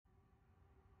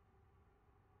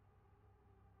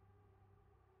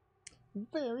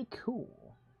Very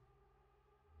cool.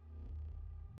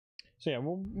 So yeah,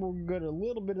 we'll get a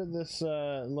little bit of this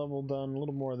level done, a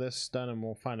little more of this done, and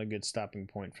we'll find a good stopping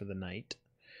point for the night.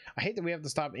 I hate that we have to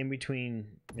stop in between,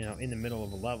 you know, in the middle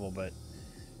of a level, but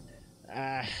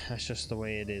that's just the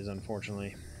way it is,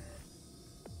 unfortunately.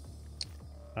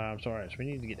 So alright, so we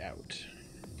need to get out.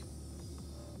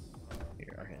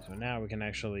 Here, okay, so now we can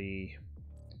actually...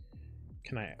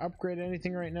 Can I upgrade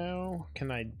anything right now?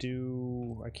 Can I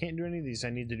do... I can't do any of these. I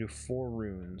need to do 4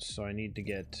 runes, so I need to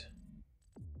get...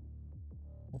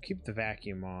 We'll keep the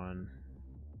vacuum on.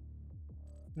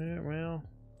 Well...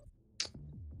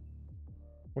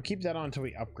 We'll keep that on until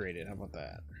we upgrade it. How about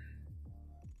that?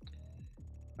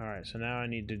 Alright, so now I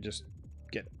need to just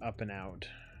get up and out.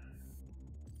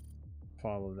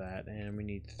 Follow that, and we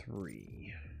need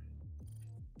 3.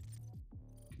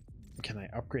 Can I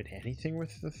upgrade anything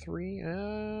with the 3?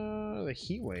 The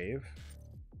heat wave.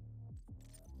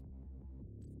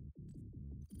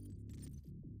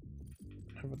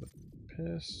 How about the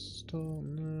pistol?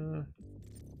 No.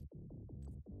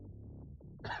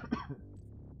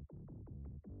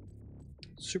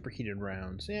 Superheated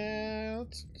rounds. Yeah,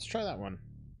 let's try that one.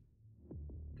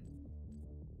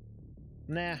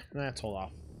 Nah, let's hold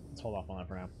off. Let's hold off on that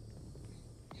for now.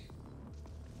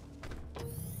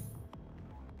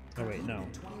 Oh wait, no.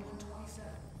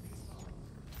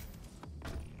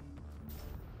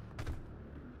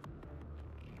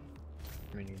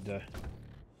 We need to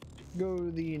go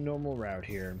the normal route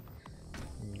here.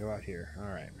 Go out here.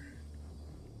 Alright.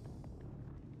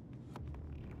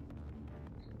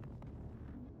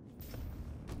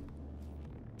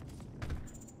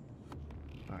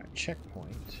 Alright,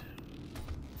 checkpoint.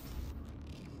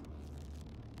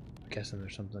 I'm guessing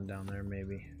there's something down there,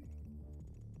 maybe.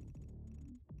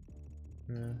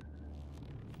 No.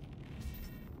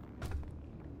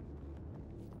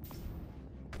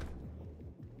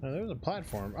 Oh, there's a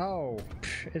platform. Oh,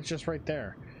 it's just right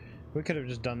there. We could have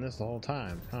just done this the whole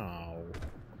time. Oh.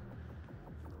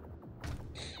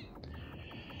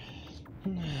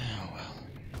 Oh well.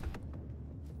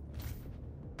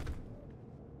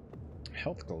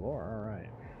 Health galore, alright.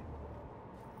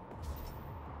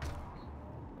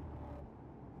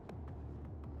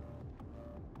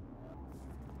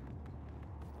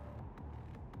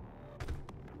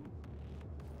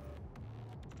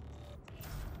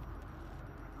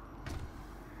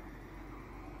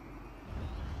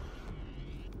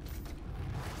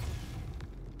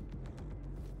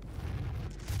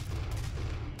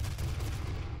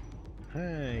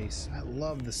 Nice. I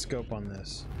love the scope on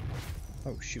this.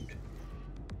 Oh, shoot.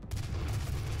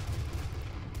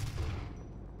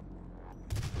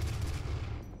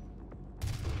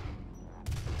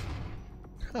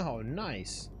 Oh,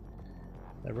 nice.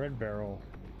 The red barrel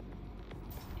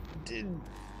did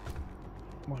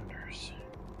wonders.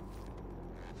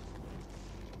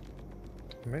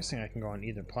 I'm guessing I can go on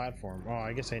either platform. Oh,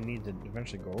 I guess I need to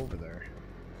eventually go over there.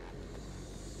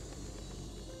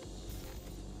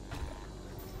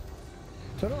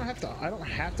 So I don't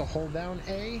have to hold down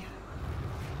A.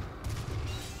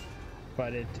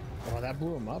 But it, oh, that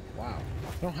blew him up. Wow.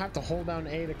 I don't have to hold down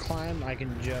A to climb. I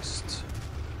can just,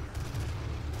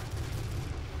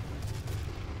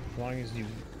 as long as you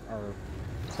are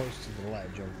close to the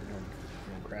ledge, you'll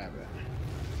grab it.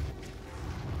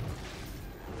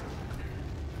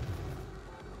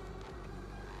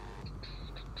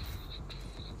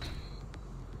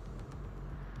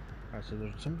 Alright, so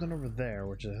there's something over there,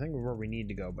 which is I think where we need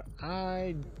to go, but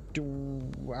I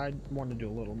want to do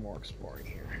a little more exploring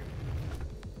here.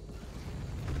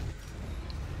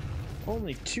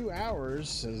 Only 2 hours,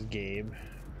 says Gabe.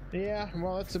 Yeah,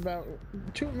 well, it's about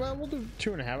well, we'll do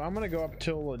 2.5. I'm gonna go up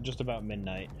till just about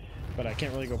midnight, but I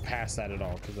can't really go past that at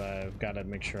all because I've got to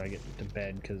make sure I get to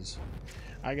bed because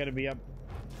I got to be up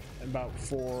about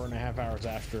 4.5 hours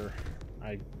after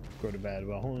I go to bed.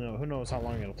 Well, who knows how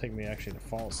long it'll take me actually to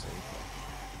fall asleep.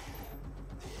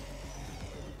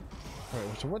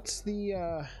 Wait, so what's the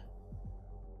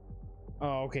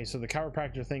oh, okay, so the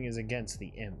chiropractor thing is against the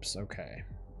imps. Okay.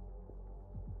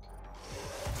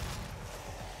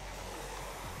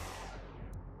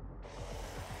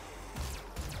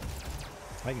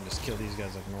 I can just kill these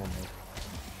guys like normal.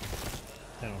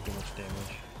 They don't do much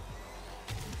damage.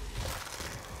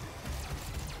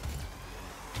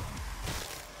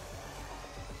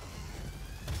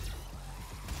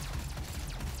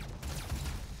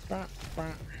 Bah,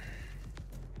 bah.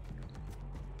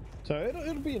 So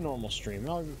it'll be a normal stream.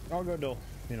 I'll go till,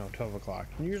 you know, 12 o'clock.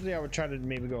 Usually I would try to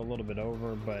maybe go a little bit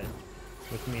over, but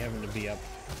with me having to be up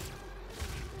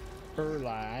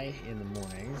early in the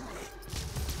morning.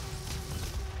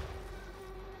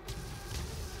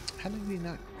 How did he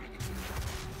not?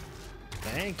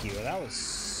 Thank you. That was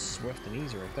swift and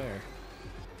easy right there.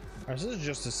 Alright, so this is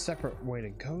just a separate way to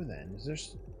go then. Is there...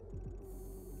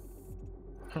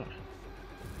 Huh.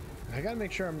 I gotta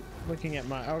make sure I'm looking at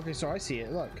my... Okay, so I see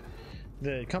it. Look.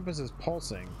 The compass is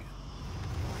pulsing.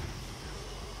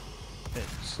 It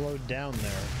slowed down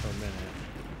there for a minute.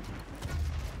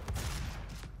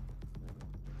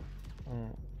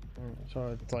 So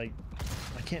it's like...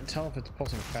 I can't tell if it's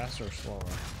pulsing faster or slower.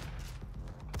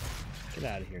 Get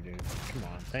out of here, dude. Come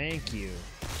on. Thank you.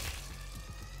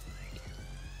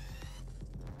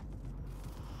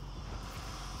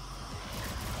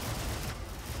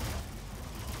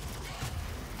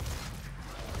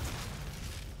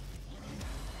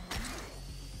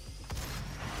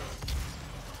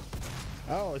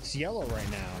 Oh, it's yellow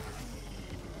right now.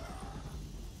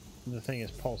 The thing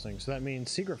is pulsing, so that means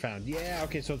secret found. Yeah,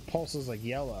 okay, so it pulses like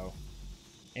yellow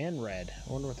and red.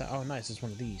 I wonder what that... Oh, nice, it's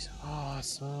one of these.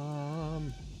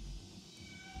 Awesome.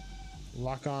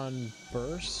 Lock on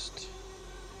burst.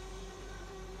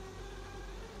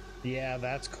 Yeah,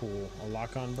 that's cool. A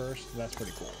lock on burst, that's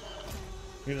pretty cool.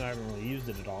 Even though I haven't really used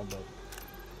it at all, but...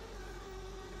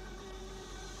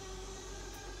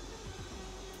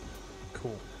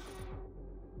 Cool.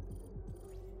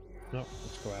 Nope,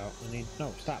 let's go out. I need...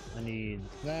 No, stop. I need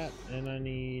that, and I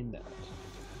need that.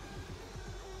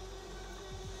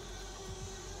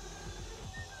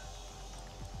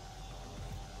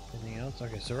 Anything else?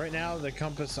 Okay, so right now the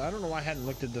compass... I don't know why I hadn't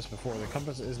looked at this before. The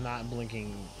compass is not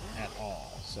blinking at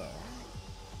all, so...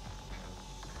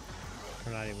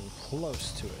 We're not even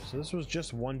close to it. So this was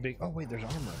just one big... Oh, wait, there's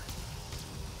armor.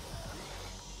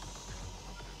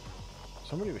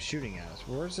 Somebody was shooting at us.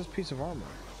 Where's this piece of armor?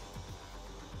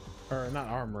 Or not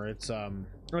armor, it's oh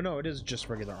no, it is just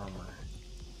regular armor.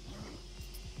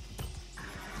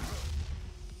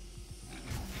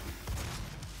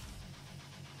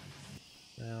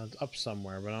 Now it's up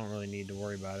somewhere, but I don't really need to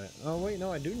worry about it. Oh wait,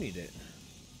 no, I do need it.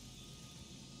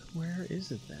 Where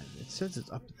is it then? It says it's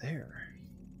up there.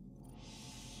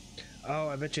 Oh,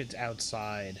 I bet you it's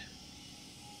outside.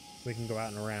 We can go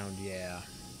out and around, yeah.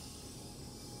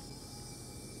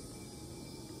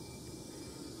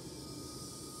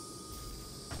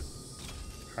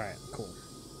 Alright, cool.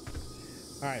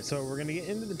 Alright, so we're gonna get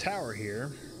into the tower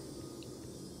here.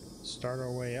 Start our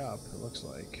way up, it looks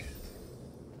like.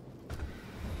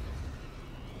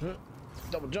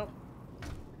 Double jump.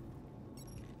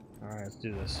 Alright, let's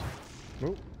do this.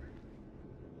 Whoop.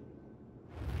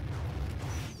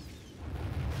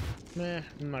 Nah,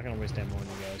 I'm not gonna waste ammo on you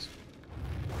guys.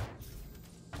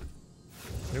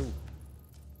 No.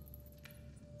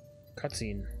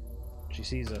 Cutscene. She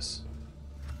sees us.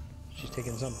 She's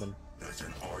taking something. That's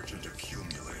an Argent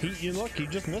accumulator. You look, you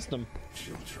just missed him.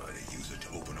 She'll try to use it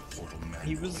to open a portal manually.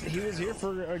 He was here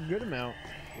for a good amount.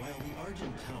 While the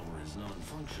Argent tower is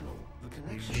non-functional, the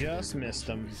connection Just missed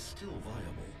him. is still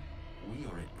viable. We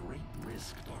are at great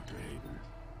risk, Dr. Hayden.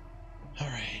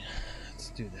 Alright, let's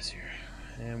do this here.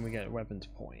 And we got weapons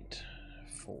point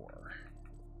 4.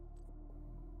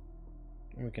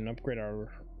 We can upgrade our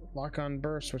lock on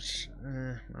burst, which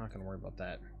I'm not gonna worry about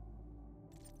that.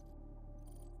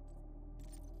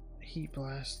 Heat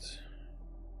blast.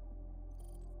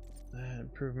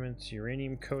 Improvements,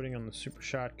 uranium coating on the super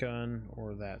shotgun,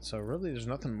 or that. So really there's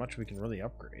nothing much we can really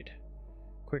upgrade.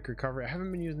 Quick recovery. I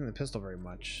haven't been using the pistol very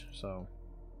much, so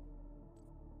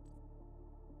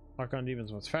lock on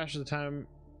deepens much faster the time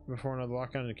before another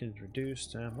lock on is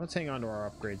reduced. Let's hang on to our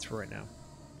upgrades for right now.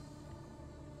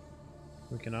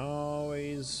 We can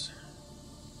always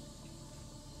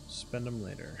spend them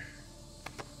later.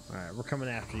 Alright, we're coming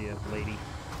after you, lady.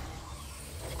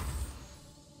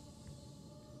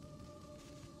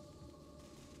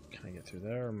 Can I get through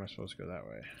there, or am I supposed to go that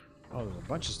way? Oh, there's a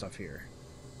bunch of stuff here.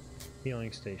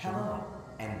 Healing station. Hello,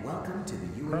 and welcome to the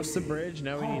UAC. Across the bridge,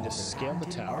 now we need to scale the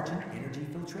tower. Argent energy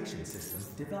filtration system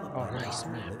developed by nice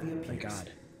Dr. map. Olivia Pierce. Thank God.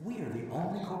 We are the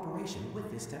only corporation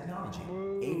with this technology,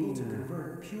 Whoa. able to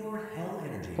convert pure hell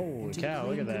energy Holy into cow,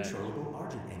 look clean, at that. controllable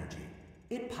Argent energy.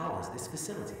 It powers this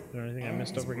facility. Is there anything I and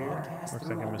missed is over here? broadcast Looks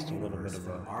like I throughout missed the a little universe bit of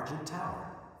from a Argent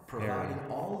Tower, providing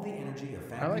all the energy a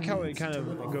family I like how it needs kind to of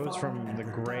live a goes fun from and the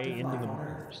gray productive into life the on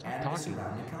Earth stop and talking.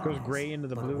 surrounding Goes colonies. gray into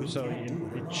the But blue, we so can't do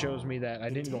it alone. shows me that I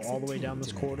It didn't go takes all a the way team down this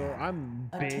to make corridor. that. I'm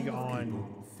A big team of on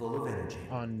people full of energy,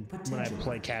 when I potential.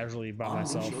 play casually by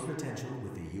Unleash myself. your potential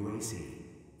with the UAC.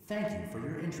 Thank you for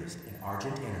your interest in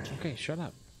Argent Energy. Okay, shut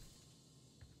up.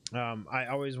 I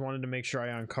always wanted to make sure I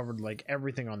uncovered like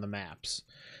everything on the maps.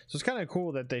 So it's kind of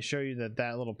cool that they show you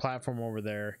that little platform over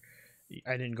there.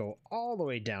 I didn't go all the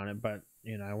way down it, but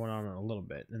you know, I went on it a little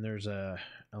bit. And there's a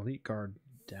elite guard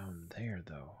down there,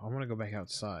 though. I want to go back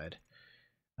outside.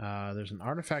 There's an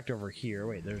artifact over here.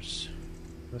 Wait, there's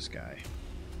this guy.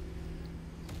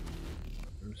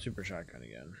 Super shotgun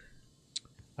again.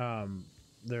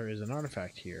 There is an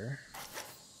artifact here.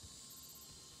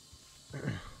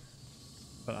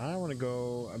 But I want to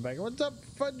go back. What's up,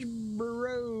 Fudge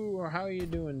Bro? How are you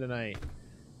doing tonight?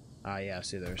 Ah, yeah,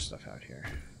 see, there's stuff out here.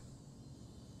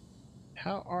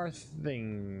 How are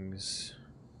things?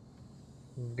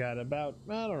 We've got about,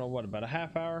 I don't know what, about a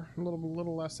half hour, a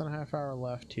little less than a half hour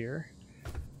left here.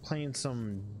 Playing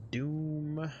some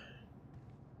Doom.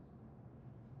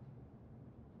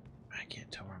 I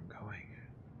can't tell where I'm going.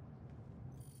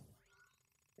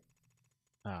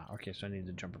 Ah, okay, so I need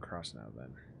to jump across now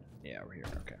then. Yeah, we're here,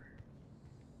 okay.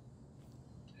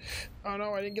 Oh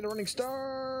no, I didn't get a running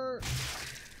start!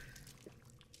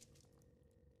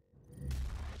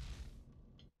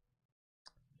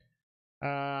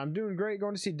 I'm doing great,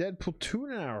 going to see Deadpool 2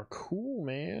 in an hour. Cool,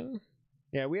 man.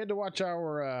 Yeah, we had to watch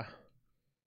our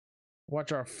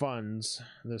funds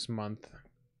this month.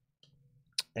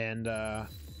 And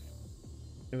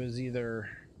it was either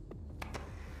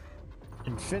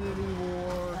Infinity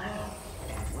War,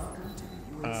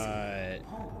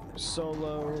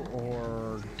 Solo,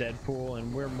 or Deadpool,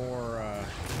 and we're more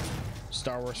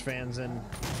Star Wars fans than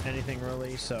anything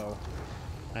really, so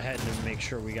I had to make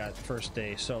sure we got first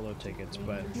day Solo tickets.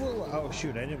 But we'll, oh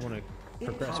shoot, I didn't want to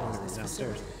progress when we were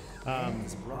downstairs.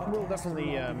 We'll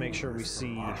definitely make sure we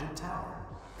see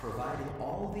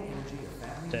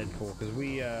Deadpool, because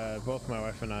we both my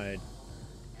wife and I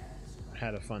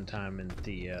had a fun time in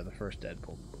the first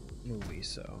Deadpool movie.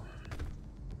 So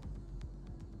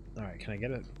all right, can I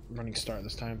get a running start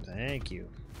this time? Thank you.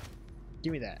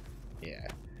 Give me that. Yeah.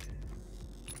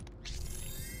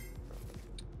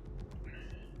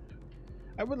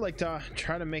 I would like to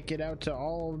try to make it out to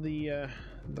all the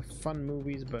fun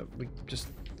movies, but we just,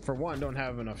 for one, don't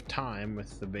have enough time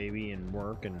with the baby and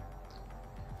work and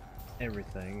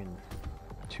everything, and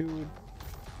two,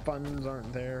 funds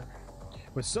aren't there.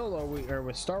 With Solo, or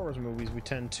with Star Wars movies, we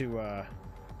tend to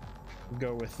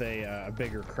go with a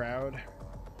bigger crowd.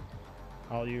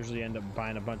 I'll usually end up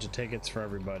buying a bunch of tickets for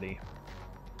everybody.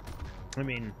 I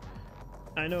mean,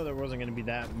 I know there wasn't going to be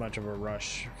that much of a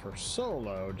rush for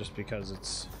Solo, just because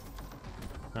it's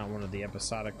not one of the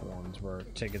episodic ones where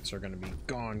tickets are going to be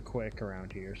gone quick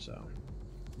around here. So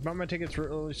bought my tickets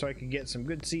early so I could get some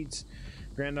good seats.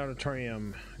 Grand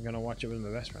Auditorium. I'm going to watch it with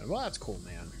my best friend. Well, that's cool,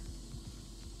 man.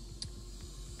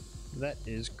 That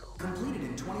is cool. Completed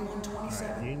in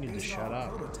 2127. Alright, you need to shut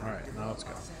up. Alright, now let's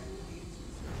go.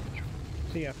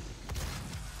 See ya.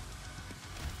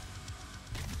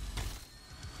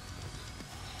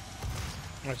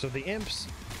 Alright, so the imps,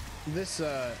 this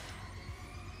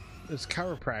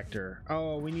chiropractor.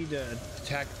 Oh, we need to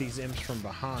attack these imps from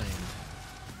behind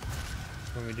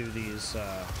when we do these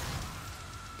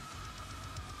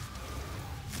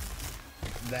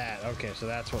that. Okay, so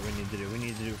that's what we need to do. We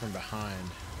need to do it from behind.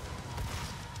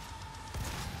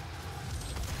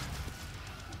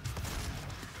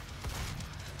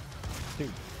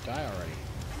 Dude, die already.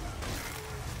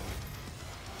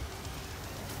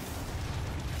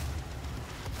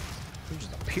 He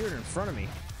just appeared in front of me.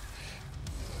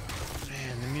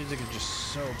 Man, the music is just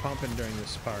so pumping during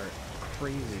this part.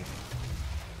 Crazy.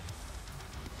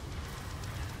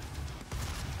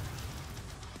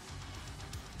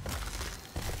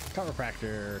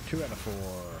 Chiropractor, 2 out of 4.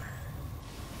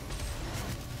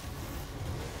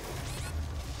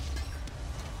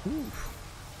 Oof.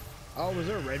 Oh, was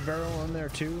there a red barrel on there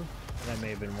too? That may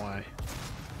have been why.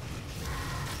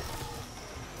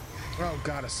 Oh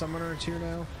god, a summoner is here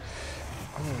now?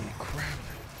 Holy crap.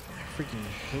 I freaking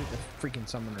hate the freaking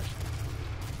summoners.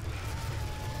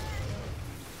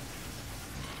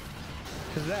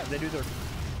 Because of that, they do their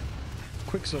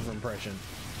Quicksilver impression.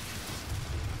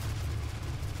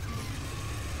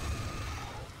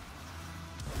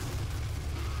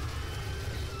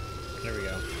 There we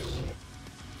go.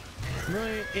 I'm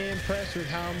really impressed with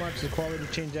how much the quality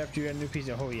changed after you got a new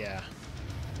PC. Oh yeah.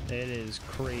 It is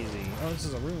crazy. Oh, this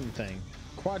is a rune thing.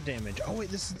 Quad damage. Oh wait,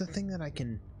 this is the thing that I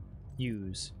can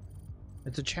use.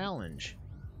 It's a challenge.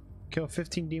 Kill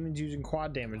 15 demons using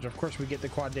quad damage. Of course we get the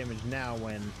quad damage now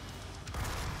when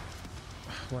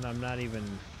I'm not even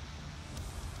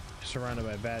surrounded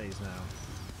by baddies now.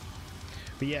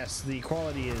 But yes, the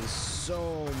quality is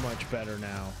so much better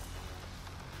now.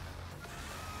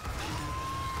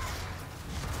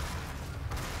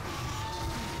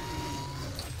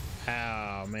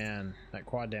 Oh man, that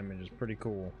quad damage is pretty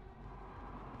cool.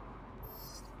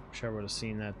 Wish I would have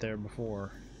seen that there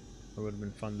before. It would have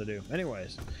been fun to do.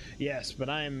 Anyways, yes, but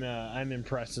I'm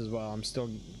impressed as well. I'm still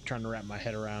trying to wrap my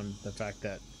head around the fact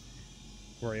that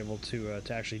we're able to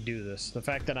actually do this. The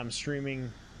fact that I'm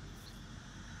streaming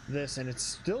this and it's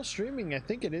still streaming. I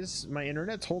think it is. My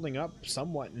internet's holding up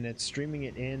somewhat, and it's streaming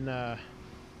it in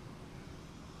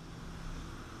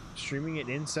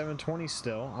 720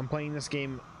 still. I'm playing this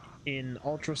game in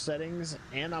ultra settings,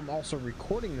 and I'm also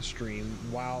recording the stream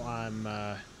while I'm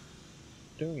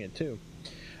doing it too.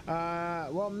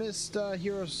 Well, Missed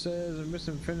Hero says I missed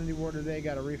Infinity War today,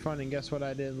 got a refund, and guess what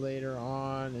I did later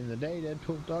on in the day?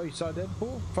 Deadpool. Oh, you saw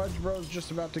Deadpool? Fudge Bro's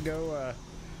just about to go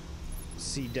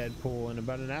see Deadpool in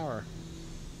about an hour,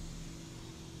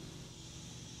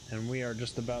 and we are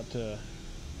just about to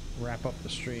wrap up the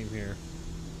stream here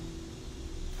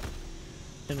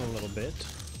in a little bit.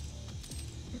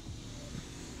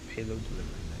 Payload delivery,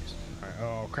 nice. Alright,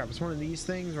 oh crap, it's one of these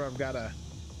things where I've gotta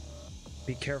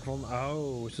be careful.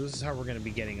 Oh, so this is how we're gonna be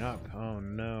getting up. Oh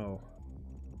no.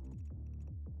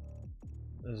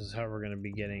 This is how we're gonna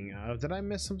be getting did I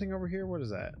miss something over here? What is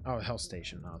that? Oh, Hell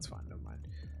Station. No, it's fine, never mind.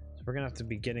 So we're gonna have to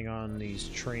be getting on these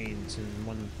trains, and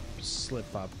one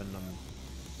slip up and I'm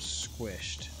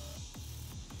squished.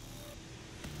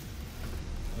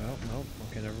 Oh, nope,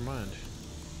 okay, never mind.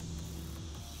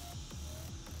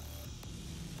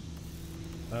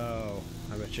 Oh,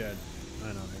 I bet you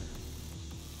I know.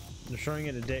 They're showing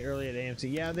it a day early at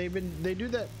AMC. Yeah, they do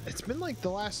that. It's been like the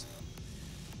last.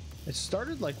 It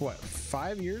started like what,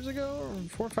 5 years ago, or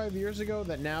 4 or 5 years ago.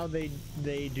 That now they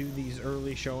do these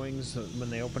early showings when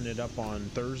they open it up on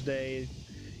Thursday,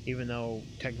 even though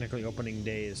technically opening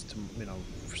day is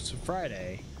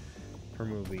Friday for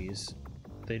movies.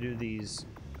 They do these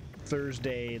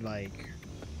Thursday, like,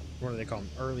 what do they call them?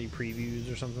 Early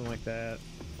previews or something like that.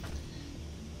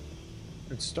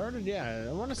 It started, yeah,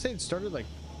 I want to say it started like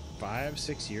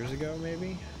 5-6 years ago,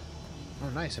 maybe. Oh,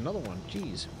 nice, another one.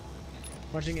 Jeez.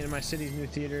 Watching it in my city's new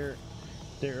theater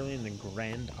there early in the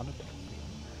Grand Auditorium.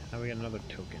 Now we got another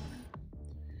token.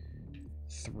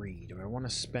 3. Do I want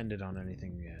to spend it on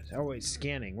anything yet? Oh, wait,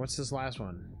 scanning. What's this last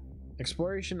one?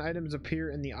 Exploration items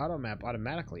appear in the auto map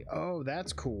automatically. Oh,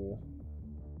 that's cool.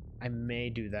 I may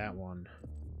do that one.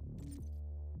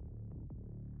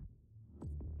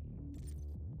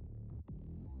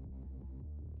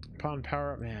 Upon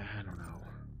power up, man, I don't know.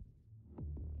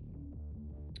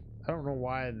 I don't know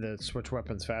why the switch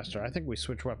weapons faster. I think we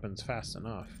switch weapons fast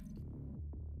enough.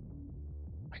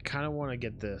 I kind of want to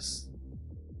get this.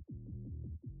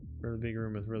 Really big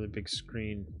room with really big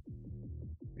screen.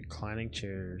 Reclining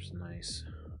chairs, nice.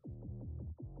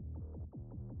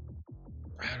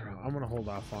 I don't know. I'm gonna hold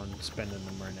off on spending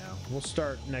them right now. We'll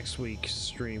start next week's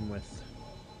stream with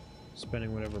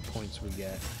spending whatever points we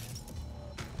get.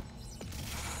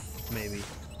 Maybe.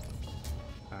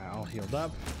 Alright, all healed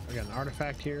up. I got an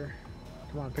artifact here.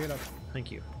 Come on, pick it up. Thank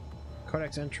you.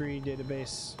 Codex entry,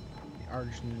 database, the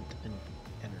Argent, and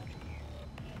energy.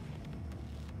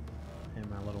 And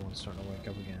my little one's starting to wake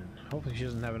up again. Hopefully she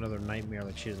doesn't have another nightmare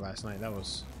like she did last night. That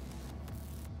was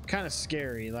kind of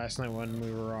scary last night when we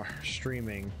were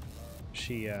streaming.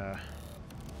 She ended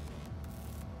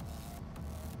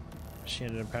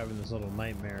up having this little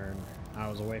nightmare, and I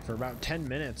was away for about 10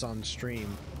 minutes on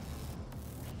stream.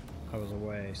 I was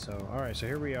away, so alright, so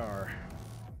here we are.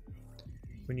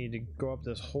 We need to go up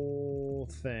this whole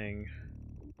thing.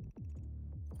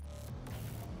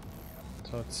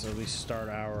 So let's at least start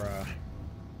our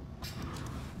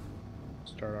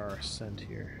ascent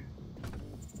here.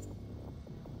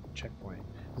 Checkpoint.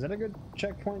 Is that a good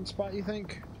checkpoint spot, you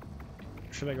think?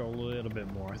 Or should I go a little bit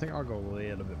more? I think I'll go a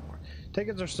little bit more.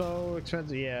 Tickets are so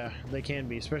expensive. Yeah, they can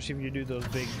be, especially if you do those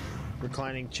big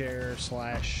reclining chair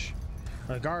slash.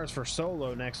 Like ours for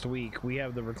solo next week, we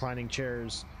have the reclining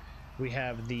chairs. We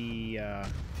have the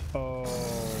oh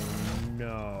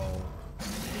no.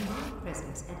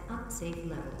 Presence at unsafe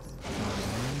levels.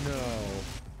 No.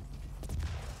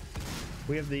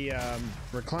 We have the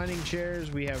reclining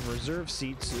chairs. We have reserve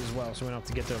seats as well, so we don't have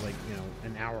to get there like, you know,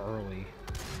 an hour early.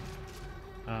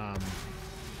 Oh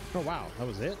wow, that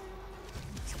was it?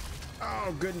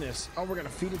 Oh goodness. Oh, we're gonna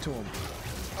feed it to him.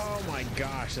 Oh my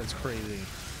gosh, that's crazy.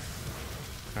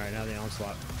 Alright, now the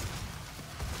onslaught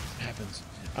happens.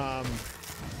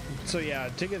 So yeah,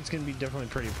 tickets can be definitely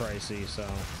pretty pricey, so.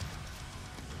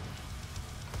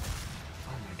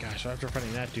 Oh my gosh, after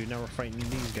fighting that dude, now we're fighting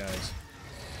these guys.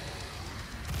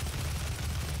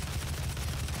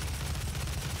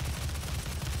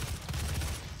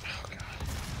 Oh god.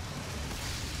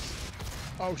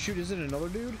 Oh shoot, is it another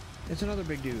dude? It's another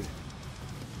big dude.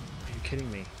 Are you kidding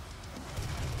me?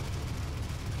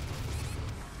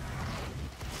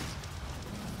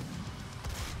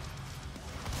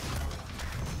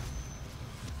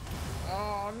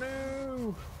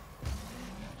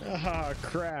 Ah,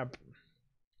 crap.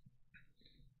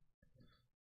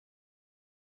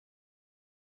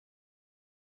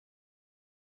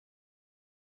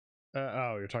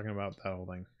 Oh, you're talking about that whole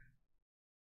thing.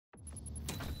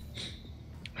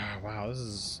 Oh, wow,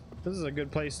 this is a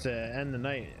good place to end the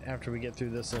night after we get through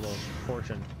this little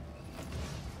portion.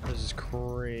 This is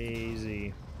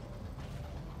crazy.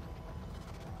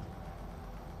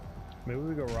 Maybe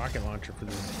we go rocket launcher for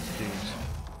these dudes.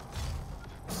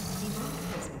 Demonic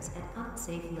presence at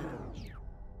unsafe level.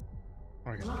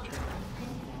 Rocket Lockdown launcher.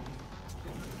 pending.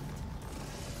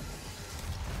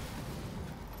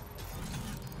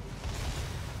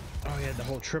 Oh yeah, the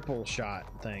whole triple shot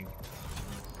thing.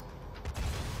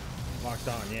 Locked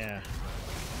on, yeah.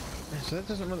 So that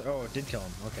doesn't really... Oh, it did kill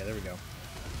him. Okay, there we go.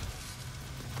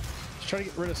 Let's try to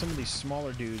get rid of some of these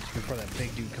smaller dudes before that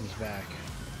big dude comes back.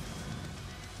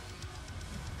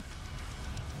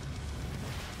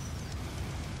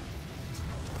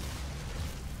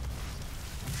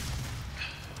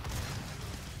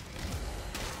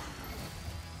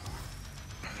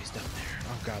 Oh, he's down there.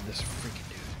 Oh god, this freaking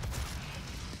dude.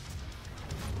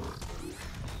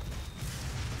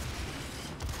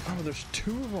 Oh, there's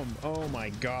two of them. Oh my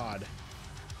god.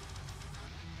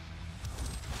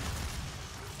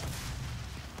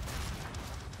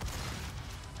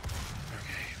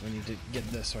 Okay, we need to get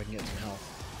this so I can get some health.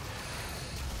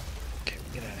 Okay,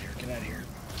 get out of here, get out of here.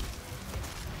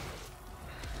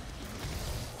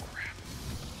 Crap.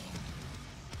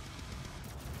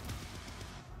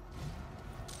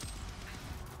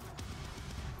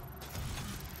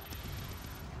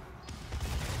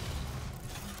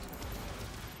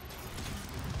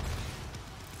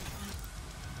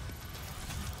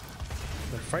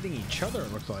 They're fighting each other,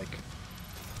 it looks like.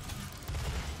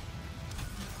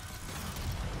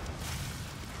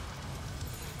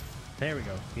 There we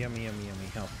go. Yummy, yummy, yummy.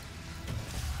 Health.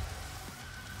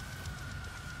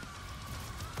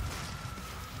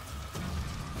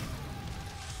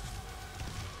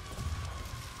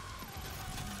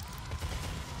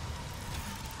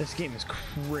 This game is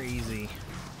crazy.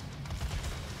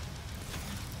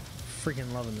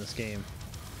 Freaking loving this game.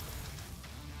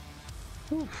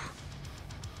 Oof.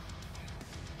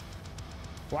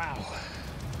 Wow.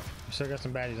 We still got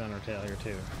some baddies on our tail here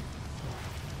too.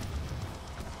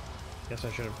 Guess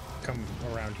I should have come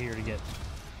around here to get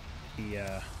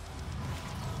the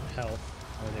health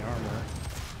or the armor.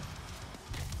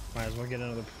 Might as well get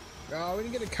another... Oh, we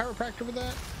didn't get a chiropractor with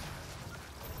that?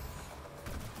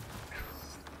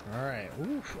 Alright.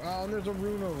 Oof. Oh, and there's a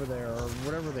rune over there, or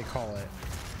whatever they call it.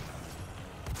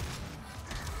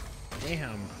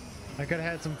 Damn. I could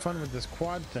have had some fun with this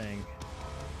quad thing.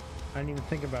 I didn't even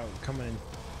think about coming and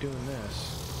doing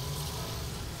this.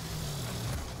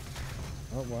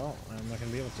 Oh, well, I'm not going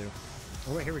to be able to.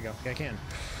 Oh, wait, here we go. Yeah, I can.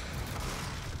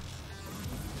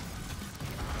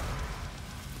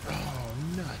 Oh,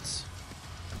 nuts.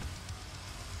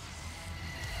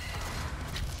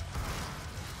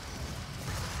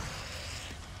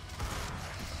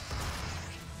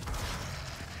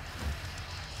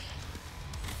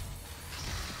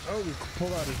 Oh, we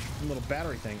pulled out a little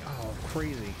battery thing. Oh,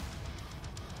 crazy.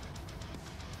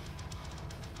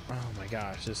 Oh my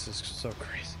gosh, this is so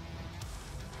crazy.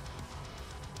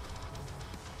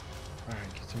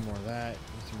 Alright, get some more of that.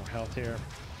 Get some more health here.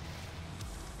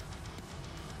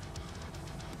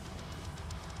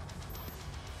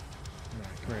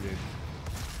 Alright, come here, dude.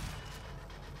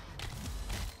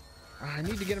 I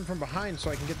need to get him from behind so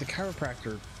I can get the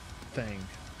chiropractor thing.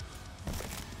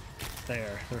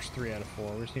 There's 3 out of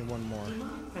 4. We just need one more.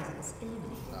 Demonic presence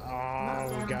eliminated.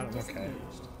 Oh, we got him. Okay.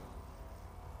 Disengaged.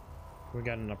 We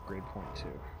got an upgrade point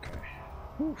too. Okay.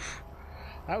 Oof.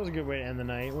 That was a good way to end the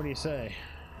night. What do you say?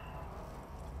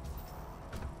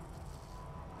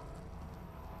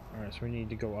 Alright, so we need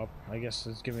to go up. I guess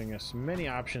it's giving us many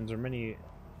options or many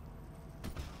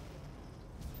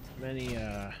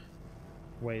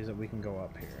ways that we can go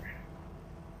up here.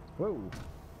 Whoa.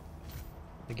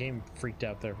 The game freaked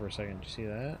out there for a second. Did you see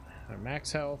that?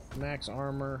 Max health, max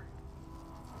armor.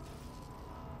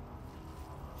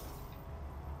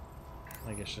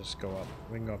 I guess just go up.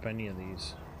 We can go up any of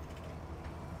these.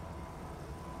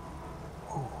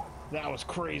 Whew, that was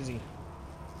crazy.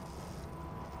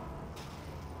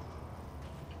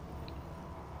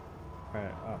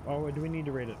 Alright, oh, do we need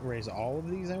to raise all of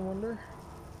these, I wonder?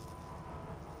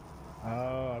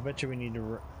 Oh, I bet you we need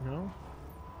to... No?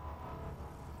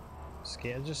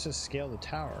 Scale, it just says scale the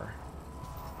tower.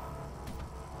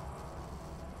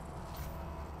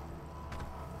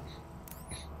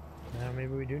 Now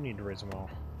maybe we do need to raise them all.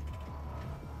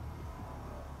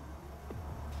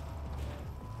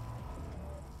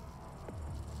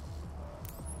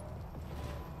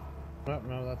 Oh,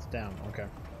 no, that's down. Okay.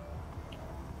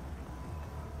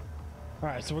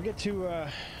 Alright, so we'll get to, well,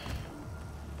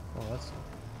 that's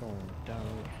going down a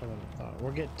little further than I thought.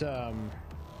 We'll get, to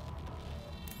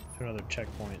another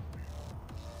checkpoint.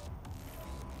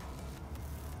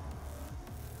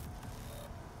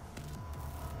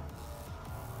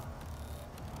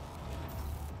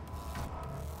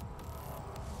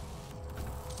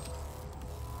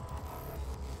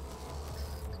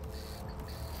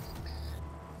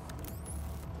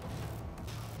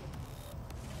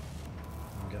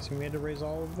 Guessing we had to raise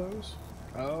all of those?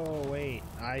 Oh, wait.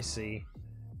 I see.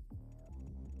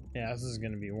 Yeah, this is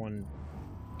going to be one...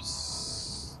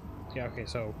 Yeah, okay,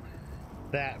 so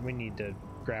that we need to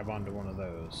grab onto one of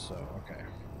those, so, okay.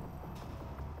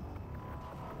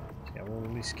 Yeah, we'll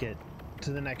at least get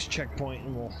to the next checkpoint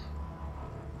and we'll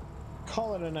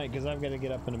call it a night, because I've got to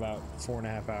get up in about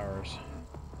 4.5 hours.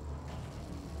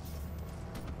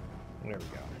 There we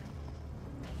go.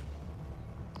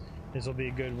 This will be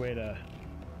a good way to...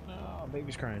 Oh,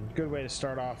 baby's crying. Good way to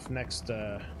start off next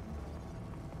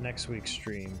week's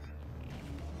stream.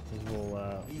 Is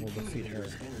we'll defeat her.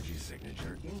 Energy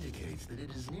signature indicates that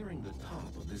it is nearing the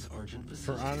top of this Argent For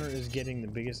facility. Honor is getting the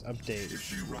biggest update. If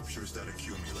she ruptures that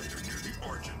accumulator near the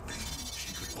Argent beam,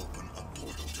 she could open a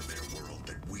portal to their world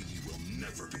that we will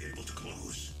never be able to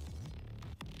close.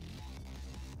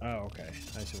 Oh, okay.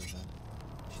 I see what you're saying.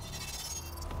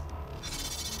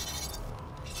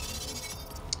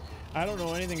 I don't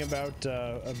know anything about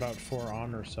For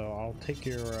Honor, so I'll take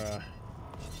your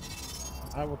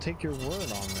I will take your word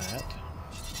on that.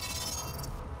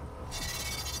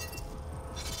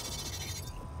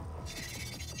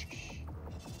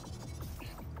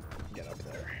 Get up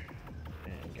there.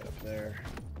 And get up there.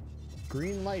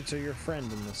 Green lights are your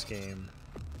friend in this game.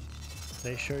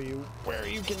 They show you where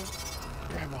you can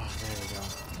grab on. There we go.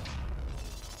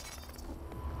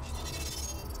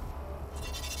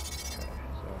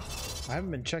 I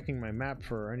haven't been checking my map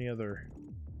for any other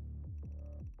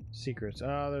secrets.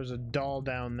 Oh, there's a doll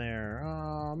down there.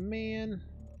 Oh, man.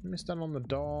 I missed out on the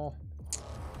doll.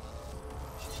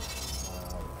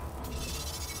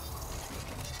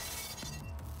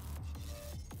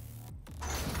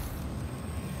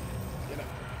 Get up.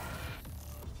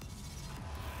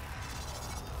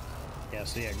 Yeah,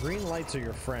 so yeah, green lights are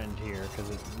your friend here because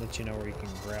it lets you know where you can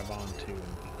grab onto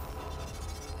and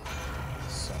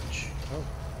such. Oh.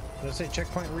 Did I say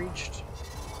checkpoint reached?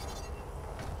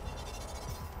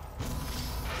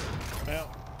 Well,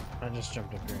 I just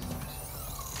jumped up here anyways.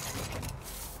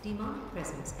 Demonic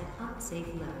presence at unsafe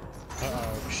levels.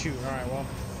 Uh-oh, shoot. Alright, well,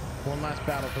 one last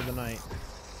battle for the night.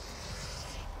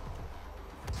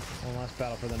 One last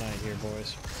battle for the night here,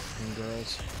 boys and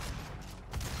girls.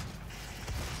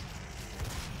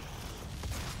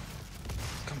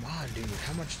 Come on, dude.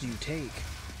 How much do you take?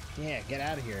 Yeah, get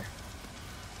out of here.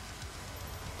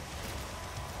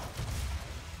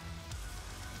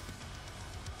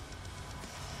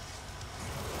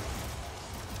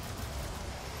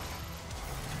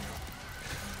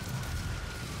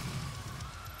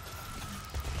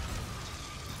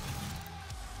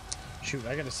 Shoot,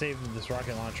 I gotta save this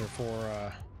rocket launcher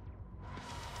for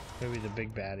maybe the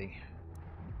big baddie.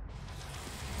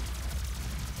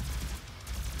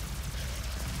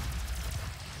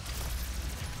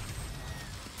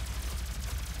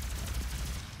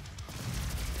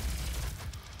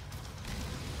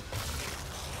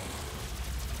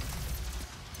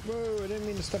 Whoa, I didn't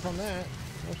mean to step on that.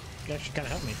 That actually kind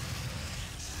of helped me.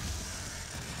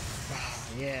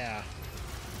 Yeah.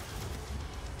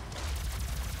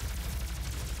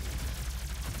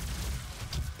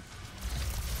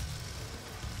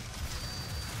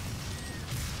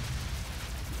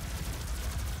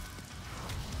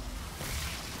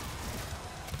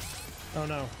 Oh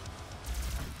no.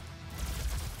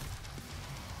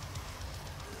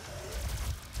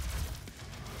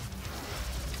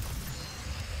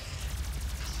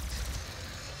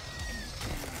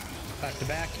 Back to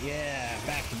back? Yeah,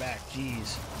 back to back. Jeez.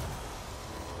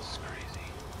 This is crazy.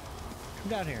 Come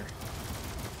down here.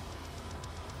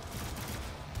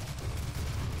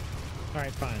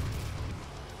 Alright, fine.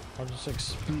 I'll just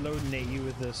explodinate you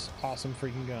with this awesome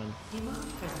freaking gun.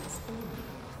 Demonic presence eliminated.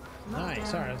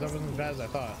 Nice, alright, that wasn't as bad as I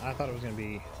thought. I thought it was gonna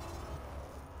be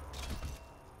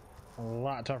a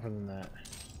lot tougher than that.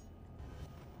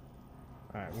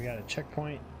 Alright, we got a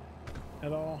checkpoint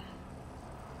at all.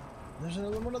 There's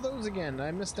another one of those again.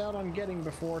 I missed out on getting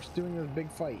before doing this big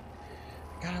fight.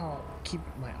 Gotta keep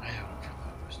my eye out for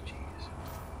those, jeez.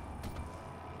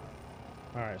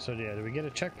 Alright, so yeah, did we get a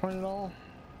checkpoint at all?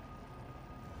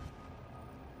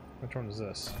 Which one is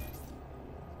this?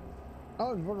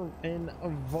 Oh, vulnerability.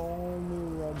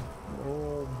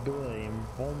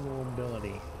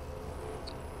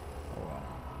 Oh well.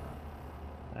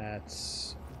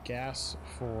 That's gas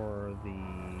for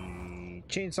the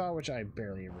chainsaw, which I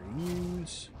barely ever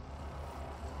use.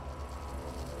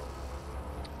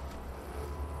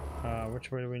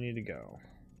 Which way do we need to go?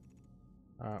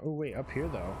 Oh wait, up here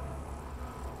though.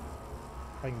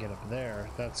 If I can get up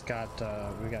there. That's got,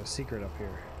 we got a secret up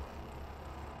here.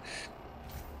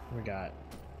 We got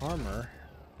armor,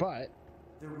 but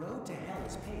The road to hell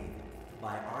is paved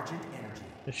by Argent Energy.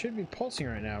 it should be pulsing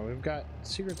right now. We've got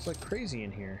secrets like crazy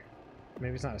in here.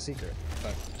 Maybe it's not a secret,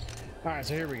 but alright,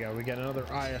 so here we go. We got another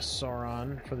Eye of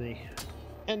Sauron for the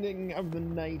ending of the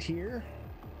night here.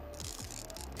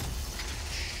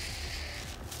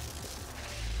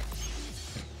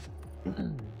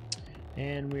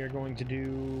 And we are going to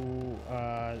do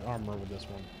armor with this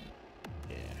one.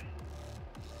 Yeah.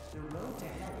 The road to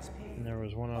hell is paved. And there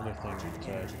was one other by thing Argent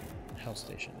to Energy. Hell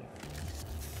Station.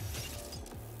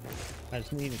 I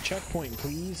just need a checkpoint,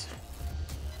 please.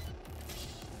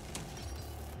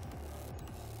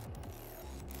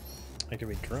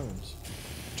 Activate drones.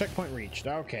 Checkpoint reached.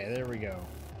 Okay, there we go.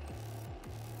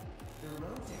 The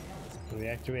road to hell is So we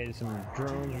activated some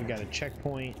drones. We got a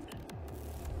checkpoint.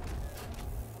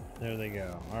 There they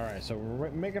go. All right, so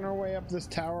we're making our way up this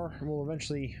tower. We'll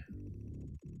eventually.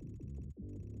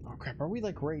 Oh crap! Are we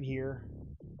like right here?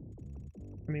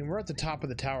 I mean, we're at the top of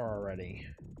the tower already.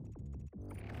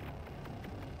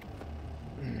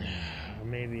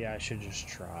 Maybe I should just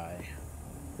try.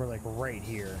 We're like right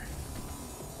here.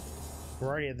 We're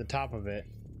already at the top of it,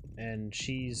 and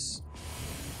she's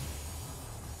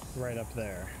right up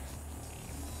there.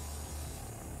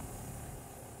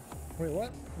 Wait,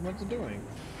 what? What's it doing?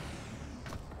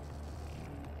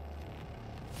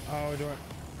 Oh, do I?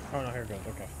 Oh no, here it goes.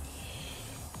 Okay.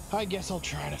 I guess I'll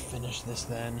try to finish this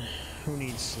then. Who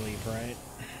needs sleep, right?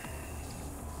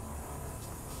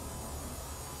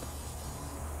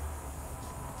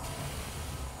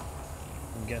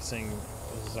 I'm guessing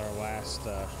this is our last,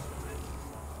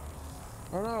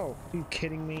 Oh no! Are you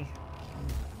kidding me?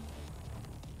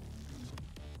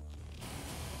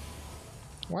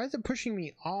 Why is it pushing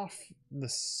me off the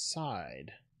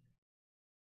side?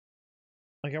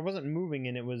 Like I wasn't moving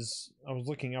and I was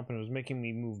looking up and it was making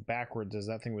me move backwards as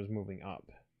that thing was moving up.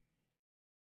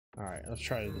 Alright, let's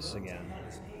try this again.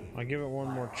 I'll give it one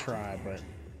more try, but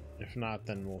if not,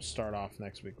 then we'll start off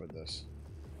next week with this.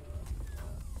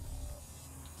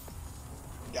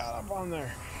 Got up on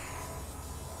there.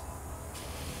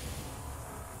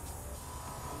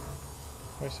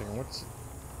 Wait a second, what's...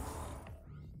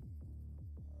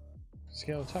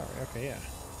 Scale of the tower, okay, yeah.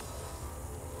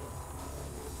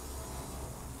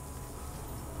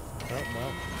 Oh,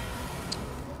 well.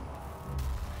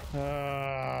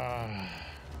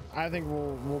 I think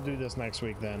we'll do this next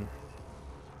week then.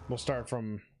 We'll start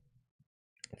from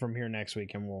here next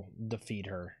week and we'll defeat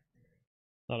her.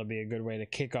 That'll be a good way to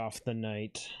kick off the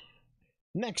night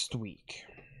next week.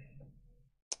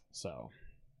 So.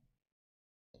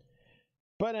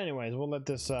 But anyways, we'll let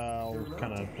this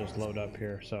kind of just load up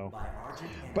here. So,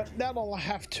 but that'll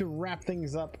have to wrap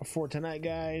things up for tonight,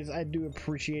 guys. I do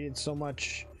appreciate it so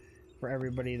much for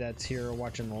everybody that's here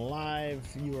watching live.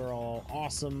 You are all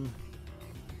awesome.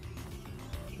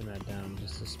 Turn that down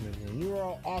just a smidgen. You are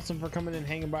all awesome for coming in,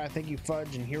 hanging by. Thank you,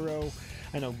 Fudge and Hero.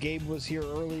 I know Gabe was here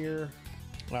earlier.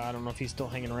 I don't know if he's still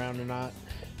hanging around or not.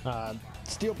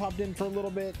 Steel popped in for a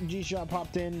little bit. G-Shot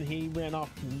popped in. He ran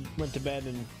off, went to bed,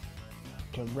 and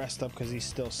to rest up because he's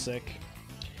still sick.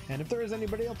 And if there is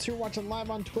anybody else here watching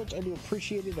live on Twitch, I do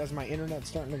appreciate it as my internet's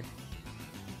starting to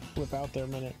flip out there a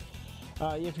minute.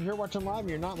 If you're here watching live and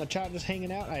you're not in the chat just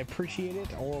hanging out, I appreciate it,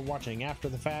 or watching after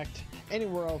the fact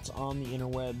anywhere else on the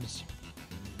interwebs,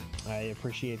 I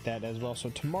appreciate that as well.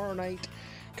 So tomorrow night,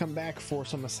 come back for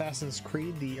some Assassin's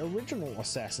Creed, the original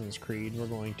Assassin's Creed. We're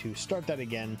going to start that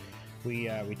again. We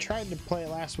tried to play it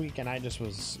last week and I just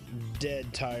was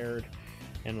dead tired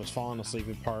and was falling asleep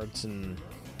at parts, and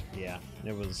yeah,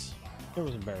 it was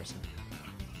embarrassing.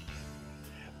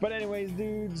 But anyways,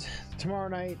 dudes, tomorrow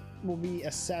night will be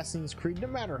Assassin's Creed, no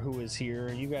matter who is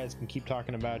here. You guys can keep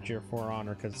talking about your For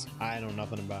Honor because I know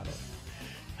nothing about it.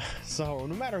 So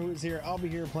no matter who is here, I'll be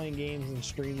here playing games and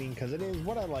streaming because it is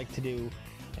what I like to do,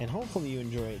 and hopefully you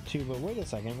enjoy it too. But wait a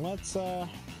second, let's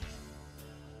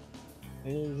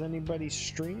is anybody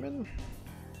streaming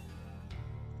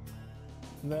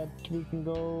that we can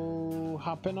go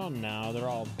hop in on now? They're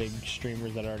all big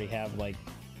streamers that already have like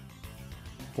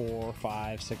 400,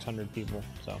 500, 600 people.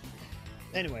 So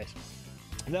anyways,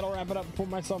 that'll wrap it up for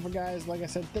myself and guys. Like I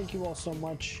said, thank you all so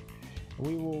much,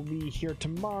 We will be here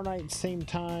tomorrow night, same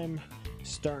time,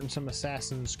 starting some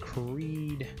Assassin's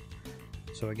Creed.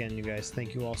 So again, you guys,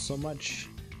 thank you all so much.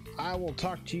 I will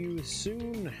talk to you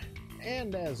soon,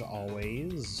 and as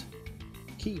always,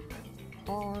 keep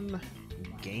on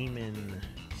gaming.